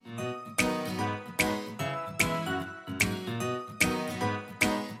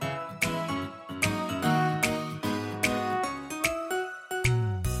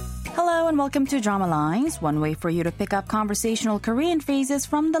and welcome to Drama Lines, one way for you to pick up conversational Korean phrases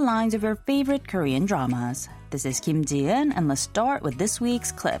from the lines of your favorite Korean dramas. This is Kim Ji-eun, and let's start with this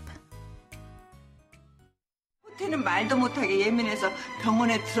week's clip. 호태는 말도 못하게 예민해서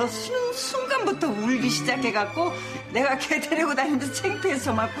병원에 들어서는 순간부터 울기 시작해갖고 내가 걔 데리고 다니면서 창피해서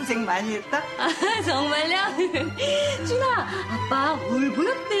정말 고생 많이 했다. 아, 정말요? 준아, 아빠 울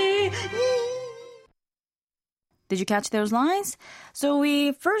보였대. Did you catch those lines? So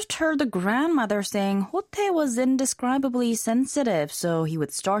we first heard the grandmother saying Hotae was indescribably sensitive, so he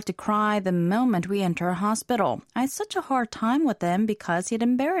would start to cry the moment we enter hospital. I had such a hard time with him because he'd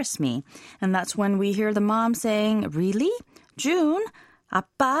embarrass me. And that's when we hear the mom saying, Really? June?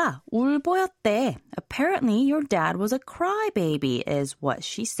 아빠, 울 보였대. Apparently your dad was a crybaby, is what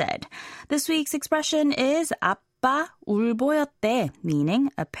she said. This week's expression is 아빠 울 보였대, meaning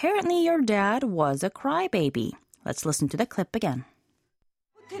apparently your dad was a crybaby. Let's listen to the clip again.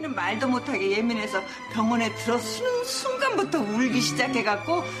 호태는 말도 못하게 예민해서 병원에 들어서는 순간부터 울기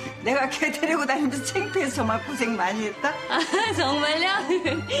시작해갖고 내가 걔 데리고 다니면서 창피해서 정말 고생 많이 했다. 아,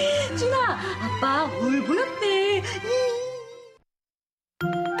 정말요? 준아, 아빠 울 보였대.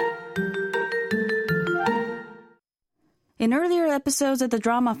 In earlier episodes of the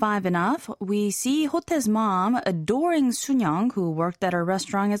drama 5 Enough, we see Hotae's mom adoring Sunyoung, who worked at her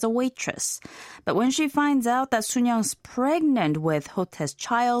restaurant as a waitress. But when she finds out that Sunyoung's pregnant with Hotae's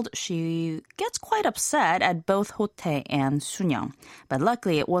child, she gets quite upset at both Hotae and Sunyoung. But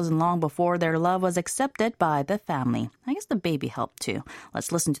luckily, it wasn't long before their love was accepted by the family. I guess the baby helped too.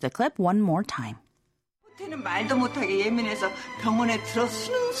 Let's listen to the clip one more time. 호태는 말도 못하게 예민해서 병원에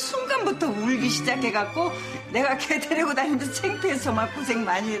들어서는 순간부터 울기 시작해갖고 내가 걔 데리고 다니면서 창피해서 정말 고생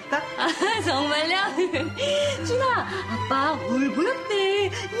많이 했다. 아, 정말요? 준아, 아빠 울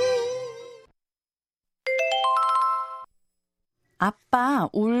보였대. 아빠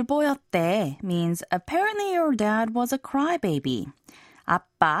울 보였대 means apparently your dad was a crybaby.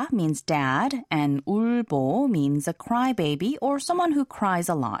 아빠 means dad, and 울보 means a crybaby or someone who cries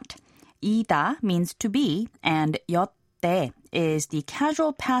a lot. 이다 means to be, and 였대 is the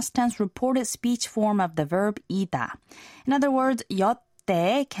casual past tense reported speech form of the verb 이다. In other words,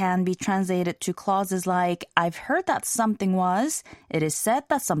 였대 can be translated to clauses like I've heard that something was, it is said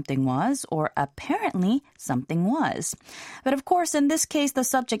that something was, or apparently something was. But of course, in this case, the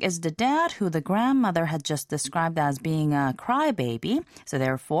subject is the dad who the grandmother had just described as being a crybaby. So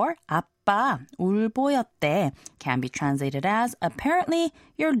therefore, 아빠 울 보였대 can be translated as apparently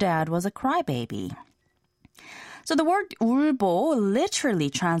your dad was a crybaby. So the word 울보 literally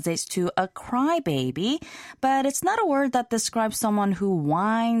translates to a crybaby, but it's not a word that describes someone who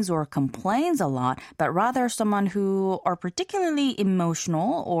whines or complains a lot, but rather someone who are particularly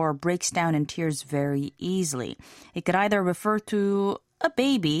emotional or breaks down in tears very easily. It could either refer to a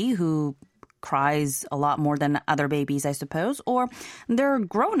baby who cries a lot more than other babies, I suppose, or there are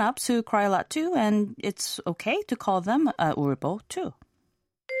grown-ups who cry a lot too, and it's okay to call them 울보 too.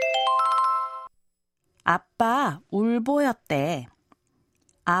 아빠 울보였대.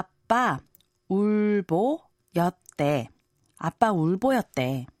 아빠 울보였대. 아빠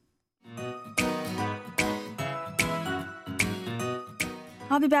울보였대.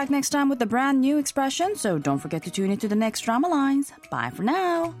 I'll be back next time with a brand new expression, so don't forget to tune into the next Drama Lines. Bye for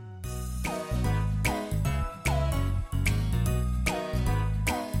now.